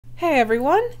Hey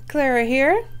everyone, Clara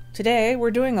here. Today we're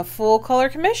doing a full color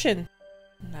commission.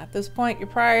 At this point you're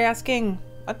probably asking,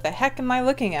 what the heck am I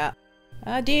looking at?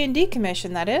 A D&D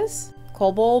commission, that is.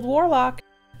 Kobold Warlock.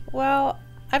 Well,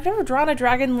 I've never drawn a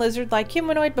dragon lizard-like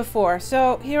humanoid before,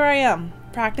 so here I am,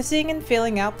 practicing and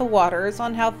feeling out the waters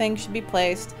on how things should be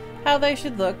placed, how they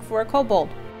should look for a kobold.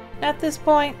 At this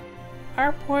point,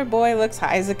 our poor boy looks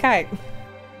high as a kite.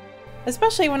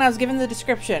 Especially when I was given the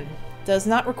description. Does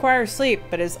not require sleep,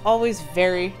 but is always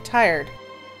very tired.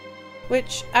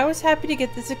 Which, I was happy to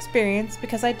get this experience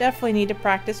because I definitely need to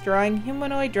practice drawing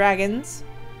humanoid dragons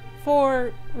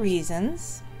for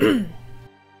reasons.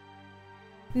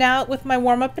 Now, with my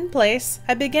warm-up in place,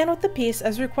 I begin with the piece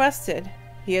as requested.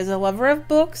 He is a lover of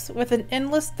books with an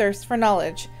endless thirst for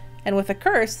knowledge, and with a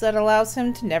curse that allows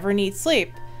him to never need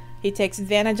sleep. He takes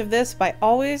advantage of this by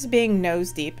always being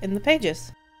nose-deep in the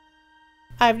pages.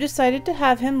 I've decided to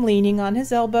have him leaning on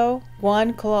his elbow,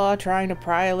 one claw trying to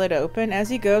pry a lid open as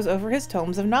he goes over his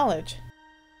tomes of knowledge.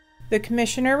 The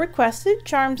commissioner requested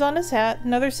charms on his hat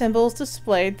and other symbols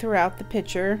displayed throughout the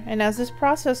picture, and as this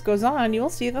process goes on,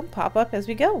 you'll see them pop up as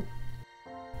we go.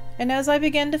 And as I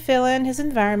begin to fill in his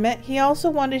environment, he also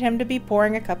wanted him to be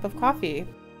pouring a cup of coffee,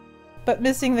 but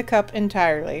missing the cup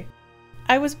entirely.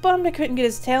 I was bummed I couldn't get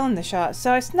his tail in the shot,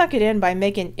 so I snuck it in by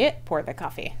making it pour the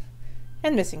coffee,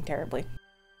 and missing terribly.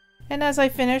 And as I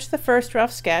finish the first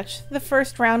rough sketch, the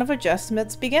first round of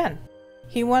adjustments begin.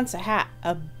 He wants a hat,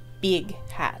 a big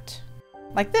hat,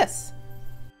 like this.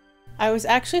 I was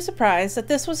actually surprised that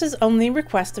this was his only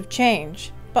request of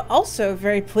change, but also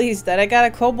very pleased that I got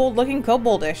a kobold looking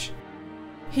koboldish.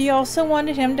 He also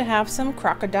wanted him to have some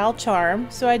crocodile charm,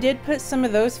 so I did put some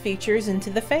of those features into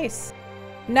the face.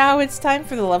 Now it's time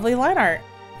for the lovely line art.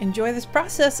 Enjoy this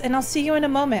process and I'll see you in a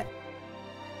moment.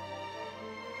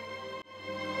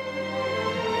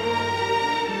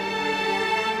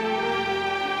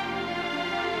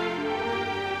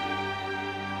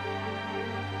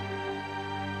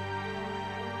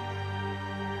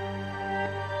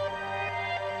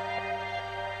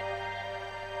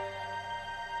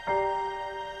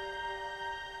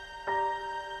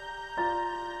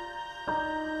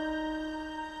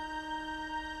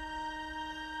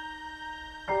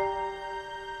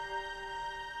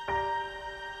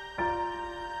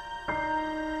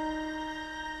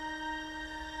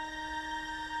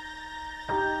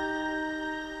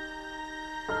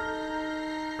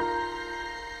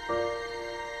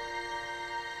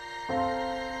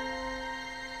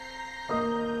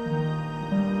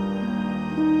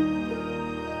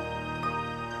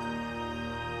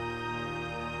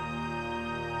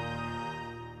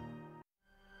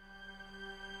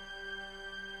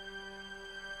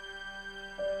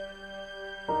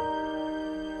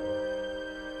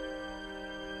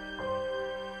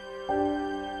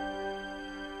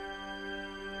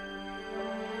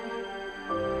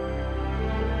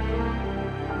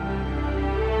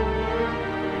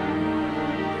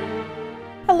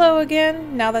 Hello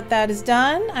again. Now that that is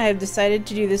done, I have decided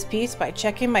to do this piece by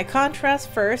checking my contrast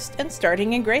first and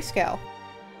starting in grayscale.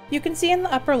 You can see in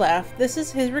the upper left, this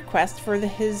is his request for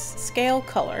his scale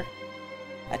color,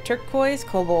 a turquoise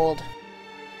kobold.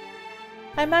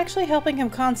 I'm actually helping him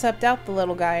concept out the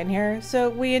little guy in here, so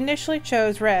we initially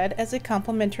chose red as a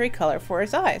complementary color for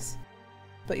his eyes.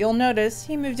 But you'll notice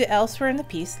he moved it elsewhere in the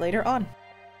piece later on.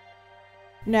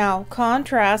 Now,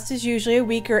 contrast is usually a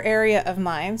weaker area of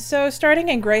mine, so starting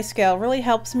in grayscale really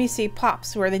helps me see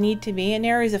pops where they need to be and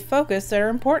areas of focus that are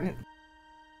important.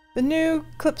 The new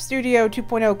Clip Studio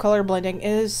 2.0 color blending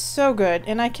is so good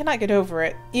and I cannot get over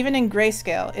it. Even in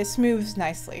grayscale, it smooths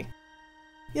nicely.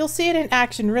 You'll see it in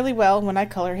action really well when I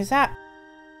color his hat.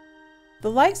 The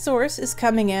light source is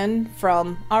coming in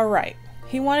from our right.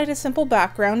 He wanted a simple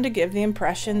background to give the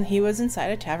impression he was inside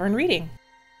a tavern reading.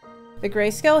 The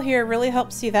grayscale here really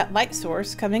helps see that light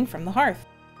source coming from the hearth.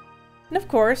 And of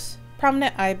course,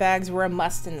 prominent eye bags were a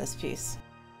must in this piece.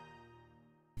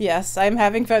 Yes, I'm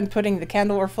having fun putting the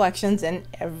candle reflections in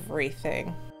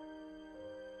everything.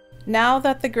 Now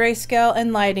that the grayscale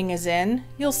and lighting is in,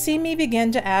 you'll see me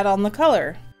begin to add on the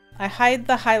color. I hide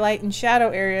the highlight and shadow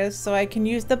areas so I can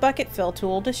use the bucket fill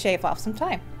tool to shave off some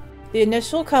time. The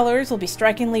initial colors will be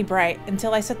strikingly bright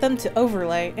until I set them to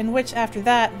overlay, in which after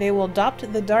that they will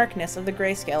adopt the darkness of the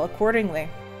grayscale accordingly.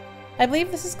 I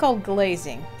believe this is called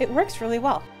glazing. It works really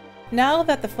well. Now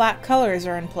that the flat colors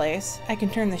are in place, I can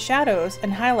turn the shadows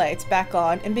and highlights back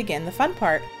on and begin the fun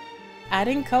part,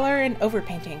 adding color and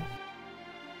overpainting.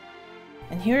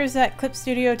 And here is that Clip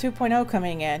Studio 2.0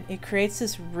 coming in. It creates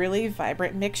this really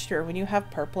vibrant mixture when you have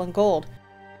purple and gold,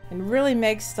 and really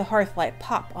makes the hearth light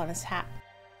pop on his hat.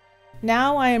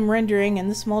 Now I am rendering in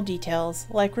the small details,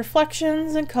 like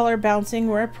reflections and color bouncing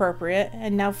where appropriate,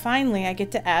 and now finally I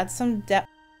get to add some depth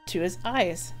to his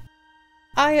eyes.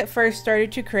 I at first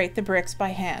started to create the bricks by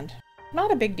hand.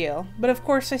 Not a big deal, but of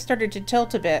course I started to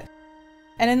tilt a bit.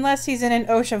 And unless he's in an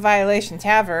OSHA violation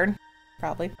tavern,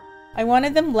 probably, I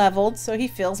wanted them leveled so he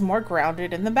feels more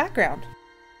grounded in the background.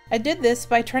 I did this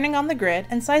by turning on the grid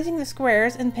and sizing the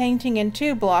squares and painting in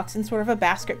 2 blocks in sort of a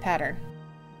basket pattern.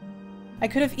 I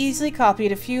could have easily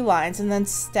copied a few lines and then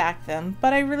stacked them,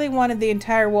 but I really wanted the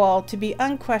entire wall to be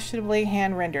unquestionably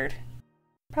hand-rendered.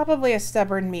 Probably a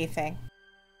stubborn me thing.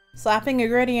 Slapping a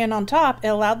gradient on top, it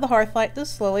allowed the hearthlight to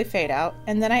slowly fade out,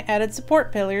 and then I added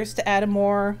support pillars to add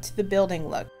more to the building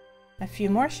look. A few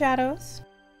more shadows,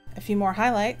 a few more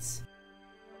highlights,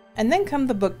 and then come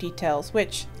the book details,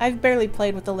 which I've barely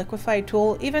played with the liquify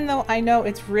tool, even though I know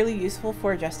it's really useful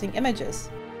for adjusting images.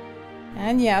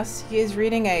 And yes, he is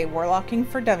reading a Warlocking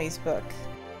for Dummies book.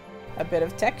 A bit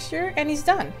of texture, and he's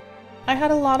done. I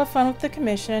had a lot of fun with the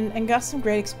commission and got some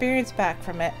great experience back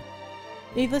from it.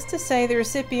 Needless to say, the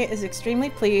recipient is extremely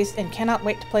pleased and cannot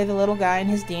wait to play the little guy in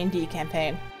his D&D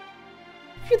campaign.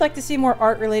 If you'd like to see more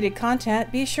art-related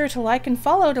content, be sure to like and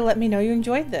follow to let me know you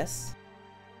enjoyed this.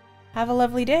 Have a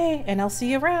lovely day, and I'll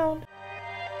see you around!